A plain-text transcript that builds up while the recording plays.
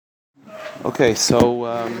Okay, so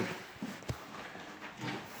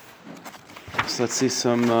let's see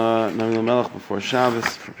some Navi Melech before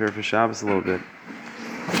Shabbos. Prepare for Shabbos a little bit.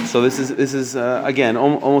 So this is again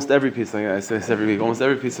almost every piece. Like I say this every week. Almost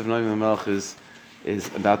every piece of Navi Melech is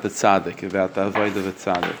about the tzaddik, about the avodah of the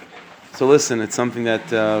tzaddik. So listen, it's something that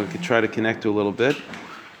we could try to connect to a little bit.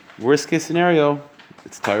 Worst case scenario,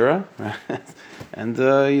 it's Torah, right? And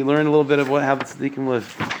you learn a little bit of how the tzaddikim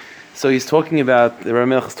live. So he's talking about, the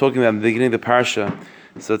Ramech is talking about in the beginning of the parsha.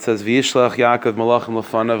 So it says, V'yishlach Yaakov malachim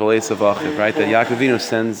lefanav v'leisav achiv, right? That Yaakov Avinu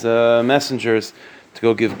sends messengers to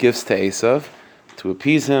go give gifts to Esav, to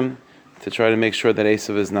appease him, to try to make sure that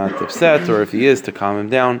Esav is not upset, or if he is, to calm him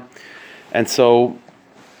down. And so,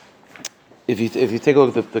 if you take a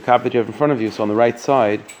look at the copy that you have in front of you, so on the right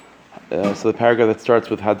side, so the paragraph that starts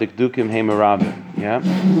with Hadikdukim Heimarabim, yeah?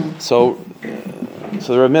 So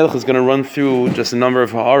the Rav Melech is going to run through just a number of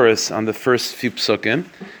ha'aris on the first few psukim,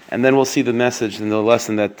 and then we'll see the message and the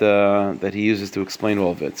lesson that he uses to explain all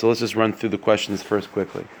of it. So let's just run through the questions first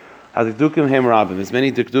quickly. Hadikdukim Heimarabim. There's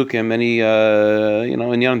many dikdukim, many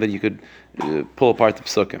inyan that you could pull apart the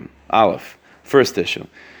psukim. Aleph, first issue.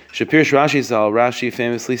 Shapir Rashi Zal, Rashi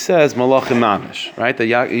famously says malachim mamish, right? That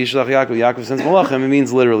Yishlach Yaakov sends malachim. It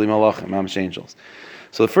means literally malachim, mamish angels.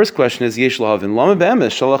 So the first question is Yesh Lahavin Lama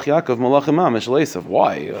Be'emes Shalach Yaakov Malachim Mamish Leisav.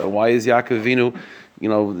 Why? Why is Yaakov Avinu,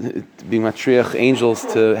 being matriach angels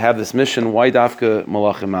to have this mission? Why Dafka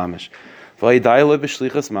Malachim Mamish? V'Hayidayla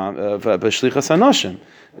b'Shlichas Hanashim.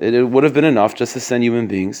 It would have been enough just to send human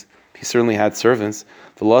beings. He certainly had servants.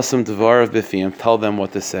 V'Lasam Devar of Bifim, tell them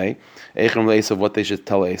what to say. Eichem Leisav, what they should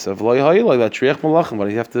tell Esav. V'Hayidayla that Triach Malachim. What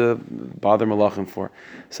do you have to bother Malachim for?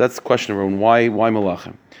 So that's question number one. Why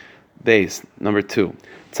Malachim? Base number 2. It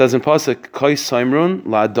says in pasuk Kai Saimrun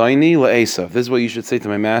La'adaini LaEsav. This is what you should say to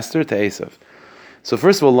my master, to Esav. So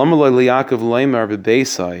first of all, Lama LaYaakov Leimar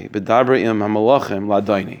beBeisai beDabra Im HaMalachim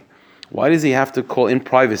La'adaini. Why does he have to call in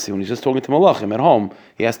privacy when he's just talking to Malachim at home?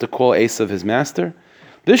 He has to call Esav his master.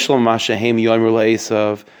 Bishlam Mashahem Yomer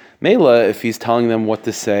LaEsav. Mela, if he's telling them what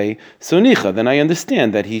to say, so nicha, then I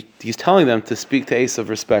understand that he's telling them to speak to Esav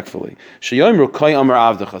respectfully. So he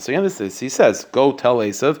understands. He says, go tell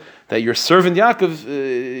Esav that your servant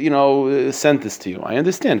Yaakov, sent this to you. I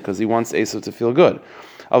understand, because he wants Esav to feel good.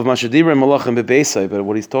 But what he's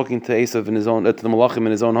talking to Esav in his own, to the Malachim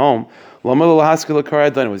in his own home, what does he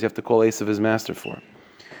have to call Esav his master for?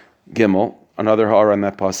 Gimel, another ha'ara on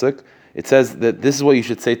that pasuk. It says that this is what you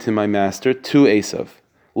should say to my master, to Esav.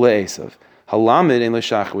 LeEsav. Halamid and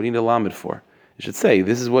Leshach. What do you need a lamid for? You should say,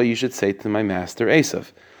 this is what you should say to my master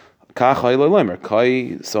Esav. Kachai le'lemer.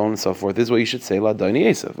 Kai, so on and so forth. This is what you should say, Ladaini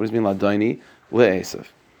Esav. What does it mean, Ladaini LeEsav?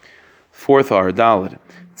 Fourth R, Daled. It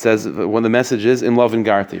says, when the message is, in love and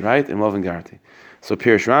garti, right? In love and garti. So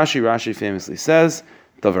Pirish Rashi famously says,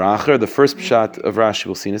 Davar Acher, the first pshat of Rashi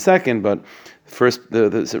we'll see in a second, but first, the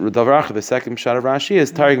Davar Acher, the second pshat of Rashi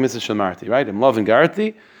is Tarig Mitzvah Shamarti, right? In love and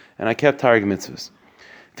garti, and I kept Tarig Mitzvahs.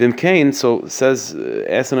 Vimkain, so says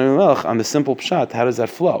Esan Melech on the simple pshat. How does that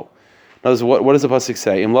flow? In other words, what does the pasuk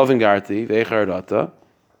say? Im Lavan Garti ve'echarata.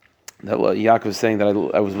 That Yaakov is saying that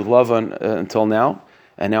I was with Lavan until now,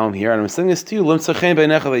 and now I'm here, and I'm saying this to you. Limtzachein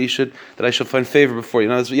beinecha that I should find favor before you.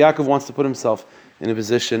 Now, Yaakov wants to put himself in a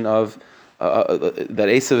position of that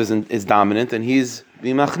Esav is dominant, and he's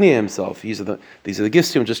being machniah himself. These are the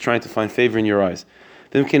gifts to him, just trying to find favor in your eyes.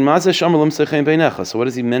 So what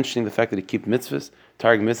is he mentioning? The fact that he keeps mitzvahs,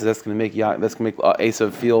 targ mitzvahs, that's going to make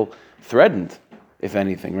Esav feel threatened, if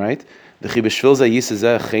anything, right? The fact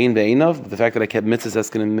that I kept mitzvahs, that's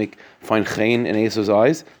going to find chen in Esav's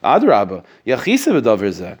eyes. Adrabah,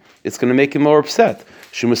 it's going to make him more upset.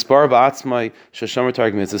 First of all,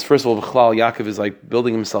 Yaakov is like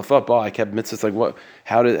building himself up. Oh, I kept mitzvahs. Like what?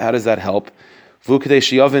 How does that help? And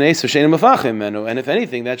if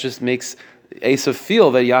anything, that just makes Esav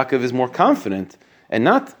feel that Yaakov is more confident and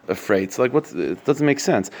not afraid. It's like it doesn't make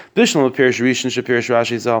sense. Bishlam appears Rishon Shapirish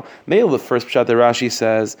Rashi Zal. Mail the first pshat that Rashi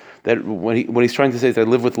says that when he's trying to say that I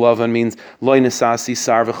live with Lavan means loy nesasi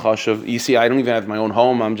sar v'chashav. You see, I don't even have my own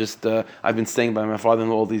home. I'm just I've been staying by my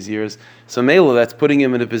father-in-law all these years. So Mail, that's putting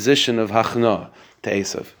him in a position of hachna to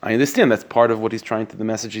Esav. I understand that's part of what he's trying to, the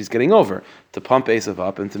message he's getting over, to pump Esav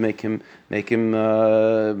up and to make him put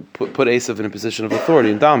Esav in a position of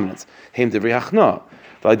authority and dominance. Heim devri hachna.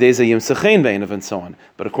 And so on.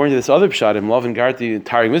 But according to this other pshat, in love and garti,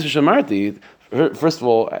 tarig mitzvah shamarti, first of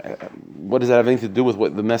all, what does that have anything to do with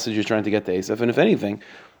what the message you're trying to get to Esav? And if anything,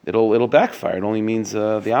 it'll backfire. It only means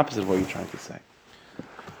the opposite of what you're trying to say.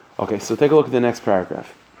 Okay, so take a look at the next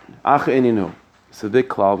paragraph. Acha eninu. It's a big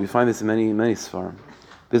cloud. We find this in many Sfarim.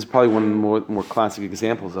 This is probably one of the more classic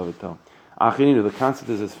examples of it, though. Achininu, the concept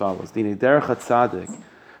is as follows. Dine derech tzaddik,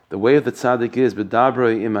 the way of the tzaddik is,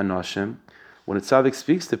 b'dabroi im anoshim, when a tzaddik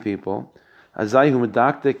speaks to people, azai hu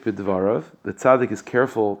medakdek b'dvarav, the tzaddik is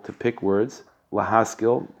careful to pick words,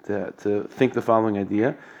 lahaskil, to think the following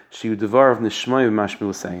idea, shiu dvarav nishmayu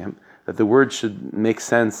mashmilu sayim, that the words should make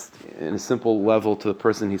sense in a simple level to the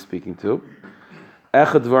person he's speaking to.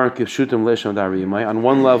 On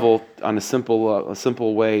one level, on a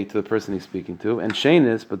simple way to the person he's speaking to, and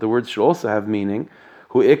shenis, but the words should also have meaning.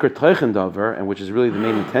 Hu ikar teichen davar, and which is really the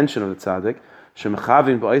main intention of the tzaddik.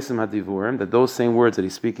 Shemachavin ba'isem hadivurim, that those same words that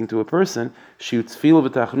he's speaking to a person, shiu tefillah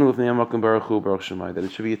v'tachnu l'fnei hamakom baruch hu baruch shemai, that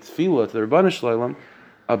it should be a tefillah to the Rebbeinu Shleilam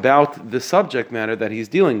about the subject matter that he's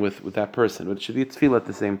dealing with that person, but it should be a tefillah at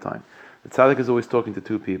the same time. The tzaddik is always talking to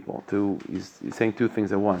two people. He's saying two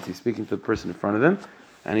things at once. He's speaking to the person in front of him,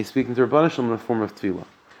 and he's speaking to Rebbeinu Shalom in the form of tefillah.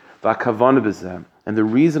 And the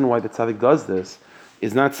reason why the tzaddik does this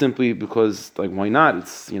is not simply because, why not?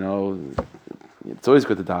 It's always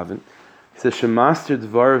good to daven. He says, "Shemaster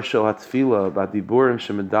dvar shel hatefillah b'diburim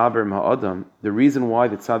shemedaber ma'adam." The reason why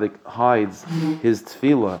the tzaddik hides his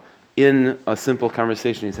tefillah in a simple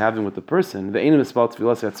conversation he's having with the person, and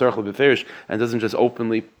doesn't just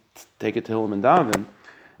openly take it to him and daven,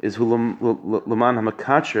 is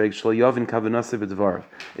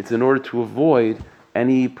it's in order to avoid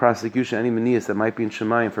any prosecution, any manias that might be in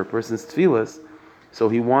Shemayim for a person's tefillas. So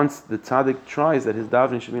he wants, the tzaddik tries that his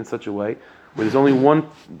davening should be in such a way where there's only one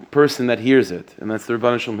person that hears it, and that's the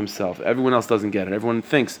Rebbeinu Shalom himself. Everyone else doesn't get it. Everyone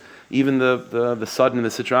thinks, even the Sudden and the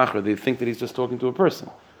Sitra Achra, they think that he's just talking to a person.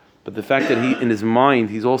 But the fact that he, in his mind,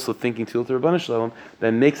 he's also thinking to the Rebbeinu Shalom,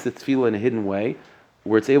 that makes the tefillah in a hidden way,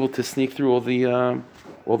 where it's able to sneak through all the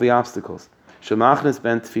obstacles. Shemachnes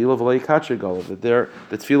ben tefillah v'lo yikatrig olav. That the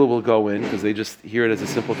tefillah will go in because they just hear it as a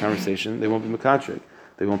simple conversation. They won't be mekatrig.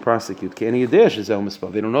 They won't prosecute. They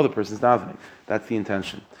don't know the person's davening. That's the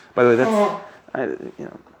intention. By the way,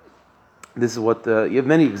 this is what you have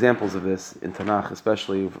many examples of this in Tanakh,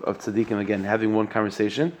 especially of tzaddikim again having one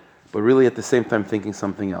conversation, but really at the same time thinking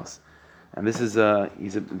something else. And this is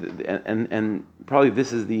and probably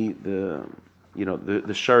this is the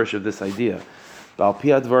shurish of this idea.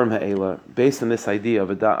 Based on this idea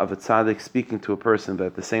of a tzaddik speaking to a person, but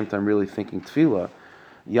at the same time really thinking tefillah,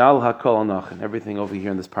 Yal hakol anachin. Everything over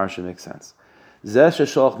here in this parsha makes sense. Again,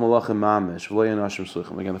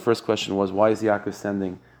 the first question was, why is Yaakov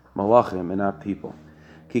sending malachim and not people?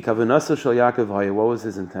 Ki kavanasa shel Yaakov haya. What was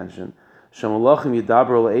his intention? Shemalachim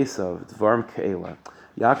yidaber le'esav dvarim ke'ela.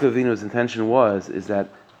 Yaakov Avinu's intention is that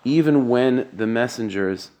even when the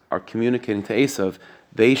messengers are communicating to Esav,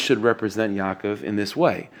 they should represent Yaakov in this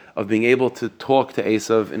way of being able to talk to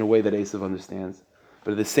Esav in a way that Esav understands,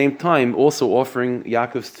 but at the same time also offering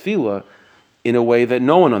Yaakov's tefillah in a way that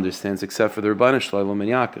no one understands except for the Rebbeinu Shalom and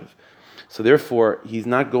Yaakov. So therefore, he's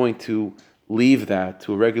not going to leave that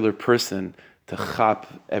to a regular person to chap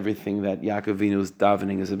everything that Yaakov Avinu's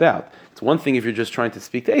davening is about. It's one thing if you're just trying to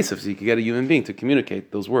speak to Esav, so you can get a human being to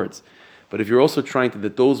communicate those words. But if you're also trying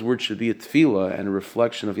that those words should be a tefillah and a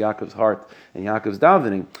reflection of Yaakov's heart and Yaakov's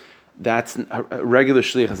davening, that's a regular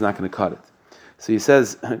shliach is not going to cut it. So he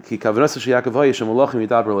says, Ki kavanasa sheYaakov hayisham malachim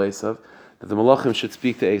yidaber le'esav, that the malachim should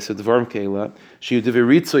speak to Esav, dvarim keila, sheyu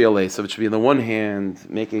diviritzo yal Esav, it should be on the one hand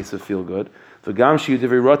make Esav feel good, v'gam sheyu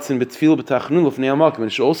diviratzin b'tefil b'tachnun l'fnei hamakom, and it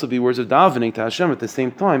should also be words of davening to Hashem at the same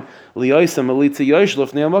time, li'aysa malitza yosh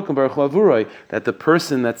l'fnei hamakom baruch hu, that the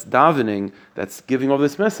person that's davening, that's giving all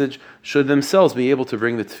this message, should themselves be able to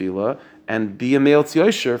bring the tefillah and be a male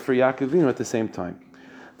tziyosher for Yaakov Avinu at the same time.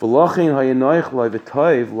 And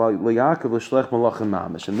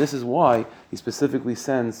this is why he specifically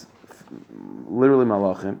sends literally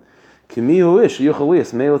malachim.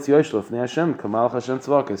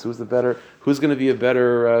 Who's going to be a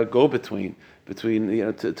better go-between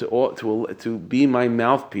to be my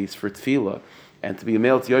mouthpiece for tefillah and to be a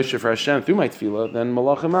male tziyosher for Hashem through my tefillah than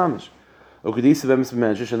malachim mamish? And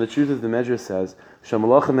the truth of the measure says that the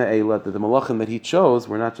malachim that he chose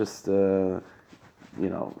were not just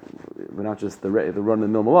we're not just the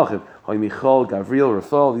run-of-the-mill malachim. Michal, Gavriel,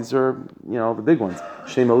 Rafal, these are, the big ones.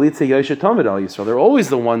 Shemalitze Yosha Tamid al Yisrael. They're always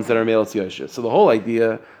the ones that are male Yosha. So the whole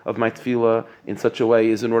idea of my tefillah in such a way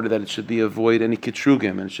is in order that it should avoid any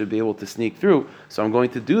kitrugim and it should be able to sneak through. So I'm going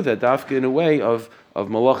to do that dafka in a way of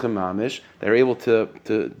malachim mamish. They're able to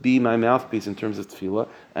be my mouthpiece in terms of tefillah,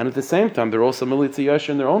 and at the same time they're also Malitze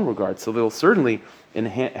Yosha in their own regard. So they'll certainly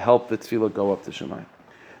help the tefillah go up to Shemayim.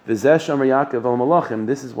 This is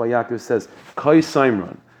why Yaakov says, Kai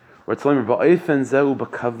Simron, or Tzlamer, Ba'efen Zeu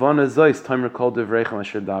B'kavana Zois, Timer called Devreichem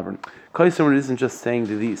Asher Davern. Kai Simron isn't just saying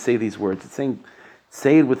say these words, it's saying,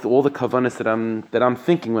 Say it with all the kavanas that I'm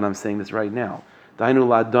thinking when I'm saying this right now. Dainu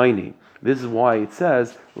la'adaini. This is why it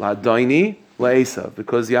says la'adaini la'esav,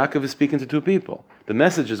 because Yaakov is speaking to two people. The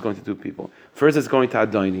message is going to two people. First, it's going to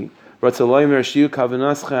Adaini. Ratzaloyim Shiu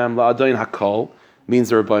Kavanaschem la'adain hakol means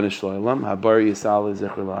the Rabbeinu Shloim Habari Yisal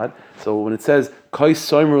Zechrulad. So when it says Kais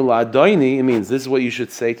Soimru la'adaini, it means this is what you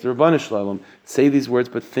should say to the Rabbeinu Shloim. Say these words,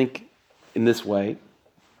 but think in this way.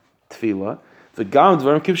 Tefillah. The Gam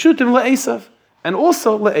Dvarim Kivshutim la'esav. And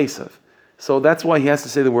also le'esav. So that's why he has to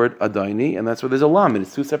say the word adaini, and that's why there's a lamed.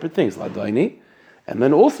 It's two separate things, la'adaini, and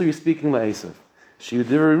then also you're speaking le'esav. It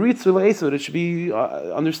should be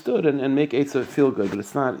understood and make Eitzah feel good, but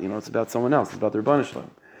it's not, it's about someone else, it's about the Rebbeinu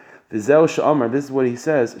Shalom. This is what he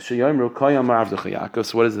says, Yaakov.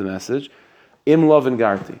 So what is the message? Im lov and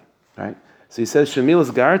garti, right? So he says,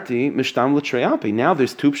 Shemilas garti mishtam l'treyapi. Now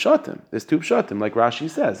there's two pshatim, like Rashi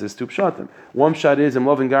says, there's two pshatim. One pshat is, Im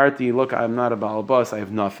lov and garti, look, I'm not a Baal Bas, I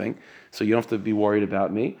have nothing, so you don't have to be worried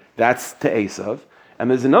about me. That's to Esav. And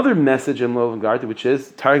there's another message in Lov and Garti, which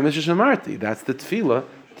is Tarik Mishra Shamarti. That's the tefillah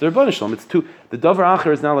to the Rebbeinu Shalom. It's two. The Davar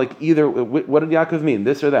Acher is not like either. What did Yaakov mean?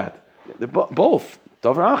 This or that? They're both.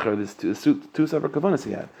 Davar Acher. There's two separate kavanas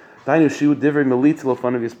he had. Dainu Shiu Divrei Melitz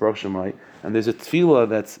Lofan of Yisparach Shemai. And there's a tefillah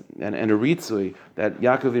that's and a ritzui that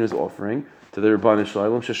Yaakov is offering to the Rebbeinu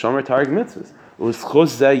Shalom. Sheshamar Tarik Mitzvahs.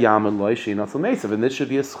 U'schus zeh yaman loy she'inatzal Mesav. And this should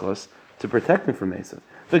be a schus to protect him from Mesav.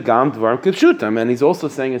 The Gam Dvarim Kivshutam, and he's also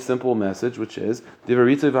saying a simple message, which is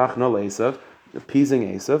Divaritzu Vachno Esav, appeasing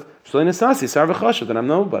Esav, Shloi Nesasi, Sarvachashav, that I'm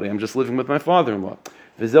nobody, I'm just living with my father-in-law.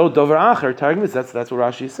 Vizel Dover Acher, Targmis, that's what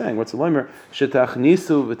Rashi is saying. What's the Loimer?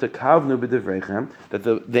 Shetachnisu v'tekavnu b'divreichem, that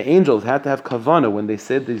the angels had to have kavana when they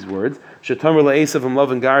said these words. Shetamer le'esav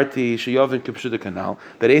and garti sheyovin kipshuda kanal.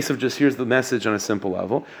 That Esav just hears the message on a simple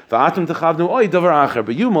level. Va'atum techavnu oy Dover Acher,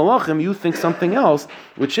 but you malachim, you think something else,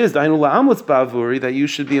 which is dainu la'amlitz bavuri, that you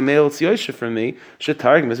should be a male tziyosha for me.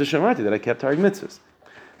 Shetarg mitzvah shemarti, that I kept targ mitzvahs.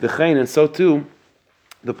 V'chein, and so too,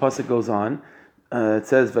 the pasuk goes on. It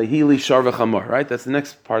says Vahili Sharva Chamor, right? That's the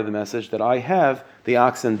next part of the message, that I have the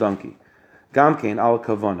ox and donkey. Gamkein al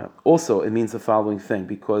Kavana. Also, it means the following thing,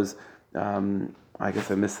 because I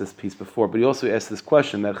guess I missed this piece before, but he also asked this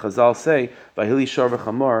question that Chazal say Vahili Sharva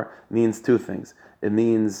Chamor means two things. It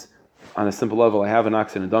means, on a simple level, I have an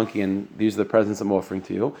ox and a donkey, and these are the presents I'm offering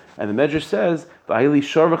to you. And the Medrash says Vahili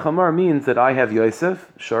Sharva Chamor means that I have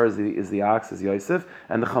Yosef. Shar is the ox, is Yosef,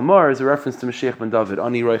 and the Chamor is a reference to Mashiach ben David.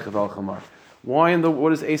 Ani Reichav al Chamor. Why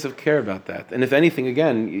what does Esav care about that? And if anything,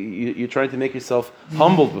 again, you're trying to make yourself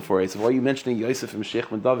humbled before Esav. Why are you mentioning Yosef and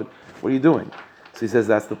Mashiach ben David? What are you doing? So he says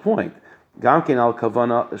that's the point. Gamkein al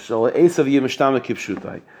kavana Esav yimshtama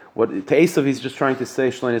kipshutai. What to Esav he's just trying to say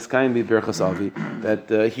shleinis kaim bi berachas avi, that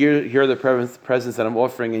here are the presents that I'm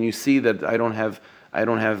offering, and you see that I don't have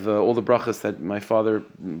all the brachas that my father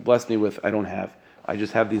blessed me with. I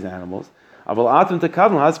just have these animals. But the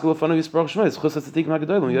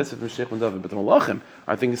Malachim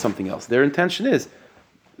are thinking something else. Their intention is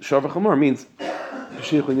Sharva Chamor means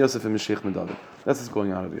Mashiach ben Yosef and Mashiach ben David. That's what's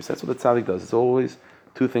going on over here. So that's what the tzaddik does. It's always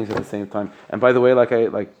two things at the same time. And by the way, like I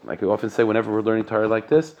often say, whenever we're learning Torah like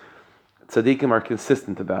this, tzaddikim are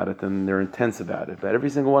consistent about it and they're intense about it. But every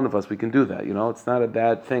single one of us, we can do that. It's not a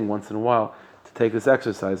bad thing once in a while to take this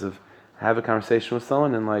exercise of have a conversation with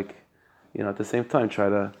someone and at the same time try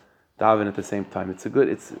to daven at the same time. It's a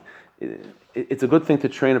good thing to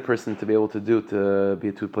train a person to be able to do, to be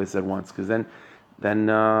at two places at once, because then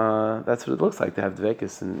that's what it looks like to have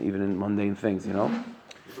dvekus, and even in mundane things, Is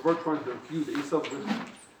the word trying to infuse Esav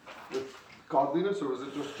with godliness, or was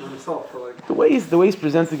it just to himself? The way he's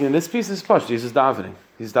presenting in this piece is posh. He's davening.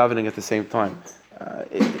 He's davening at the same time.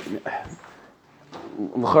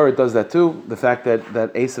 L'chara does that too. The fact that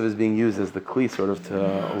Esav is being used as the kli sort of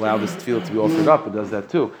to allow this tefillah to be offered up, it does that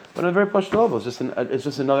too. But on a very posh level, it's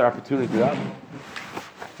just another opportunity to daven.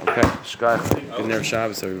 Okay, shkach. Good Erev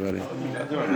Shabbos, everybody.